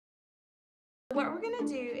what we're going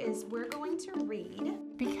to do is we're going to read.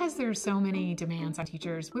 Because there's so many demands on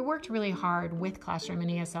teachers, we worked really hard with classroom and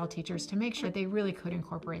ESL teachers to make sure that they really could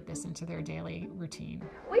incorporate this into their daily routine.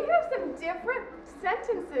 We have some different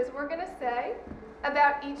sentences we're going to say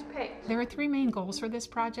about each page. There are three main goals for this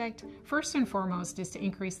project. First and foremost is to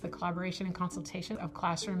increase the collaboration and consultation of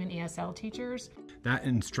classroom and ESL teachers. That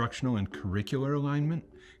instructional and curricular alignment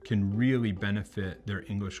can really benefit their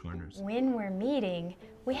English learners. When we're meeting,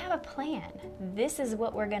 we have a plan. This is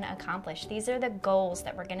what we're going to accomplish. These are the goals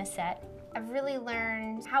that we're going to set. I've really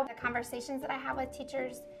learned how the conversations that I have with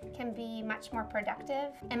teachers can be much more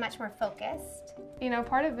productive and much more focused. You know,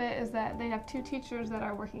 part of it is that they have two teachers that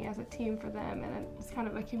are working as a team for them, and it's kind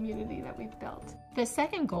of a community that we've built. The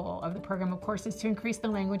second goal of the program, of course, is to increase the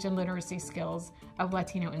language and literacy skills of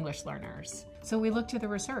Latino English learners. So we look to the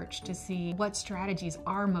research to see what strategies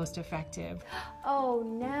are most effective. Oh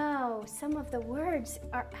no, some of the words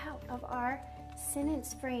are out of our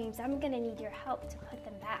sentence frames. I'm going to need your help to put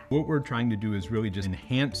them back. What we're trying to do is really just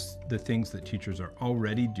enhance the things that teachers are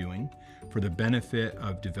already doing for the benefit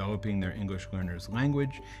of developing their English learners'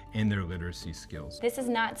 language and their literacy skills. This is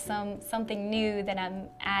not something new that I'm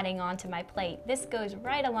adding onto my plate. This goes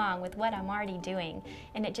right along with what I'm already doing,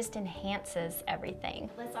 and it just enhances everything.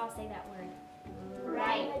 Let's all say that word.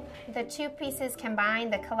 Right. The two pieces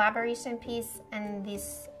combined, the collaboration piece and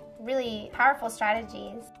these really powerful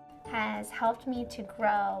strategies, has helped me to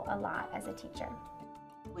grow a lot as a teacher.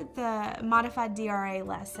 With the modified DRA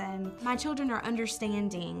lesson, my children are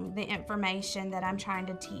understanding the information that I'm trying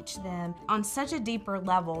to teach them on such a deeper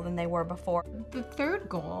level than they were before. The third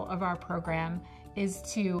goal of our program is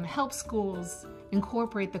to help schools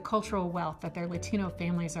incorporate the cultural wealth that their Latino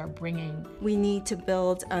families are bringing. We need to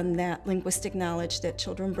build on that linguistic knowledge that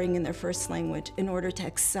children bring in their first language in order to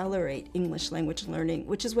accelerate English language learning,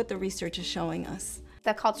 which is what the research is showing us.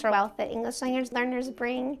 The cultural wealth that English language learners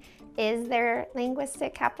bring is their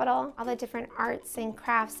linguistic capital. All the different arts and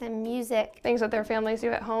crafts and music. Things that their families do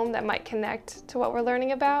at home that might connect to what we're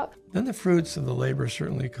learning about. Then the fruits of the labor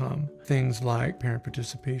certainly come. Things like parent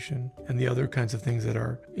participation and the other kinds of things that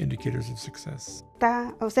are indicators of success.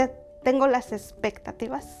 Tengo las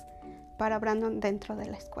expectativas para Brandon dentro de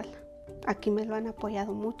la escuela. Aquí me lo han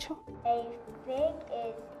apoyado mucho. A fig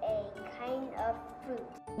is a kind of fruit.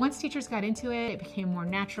 Once teachers got into it, it became more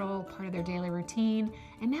natural, part of their daily routine.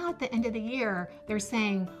 And now at the end of the year, they're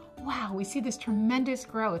saying, wow, we see this tremendous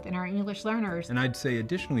growth in our English learners. And I'd say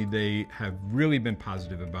additionally, they have really been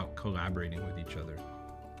positive about collaborating with each other.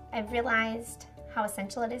 I've realized how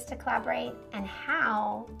essential it is to collaborate and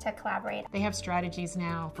how to collaborate. They have strategies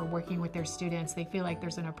now for working with their students. They feel like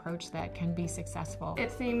there's an approach that can be successful.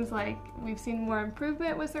 It seems like we've seen more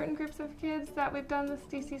improvement with certain groups of kids that we've done this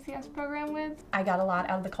DCCS program with. I got a lot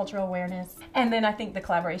out of the cultural awareness, and then I think the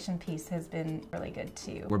collaboration piece has been really good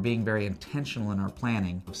too. We're being very intentional in our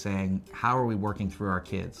planning of saying, how are we working through our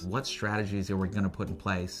kids? What strategies are we going to put in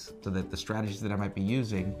place so that the strategies that I might be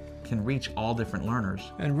using can reach all different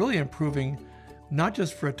learners? And really improving not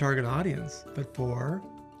just for a target audience, but for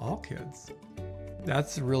all kids.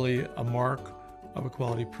 That's really a mark of a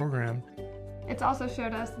quality program. It's also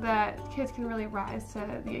showed us that kids can really rise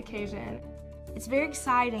to the occasion. It's very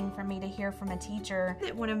exciting for me to hear from a teacher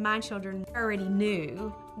that one of my children already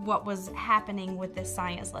knew what was happening with this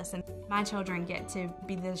science lesson. My children get to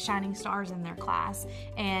be the shining stars in their class,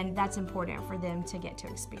 and that's important for them to get to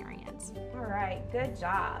experience. All right, good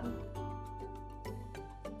job.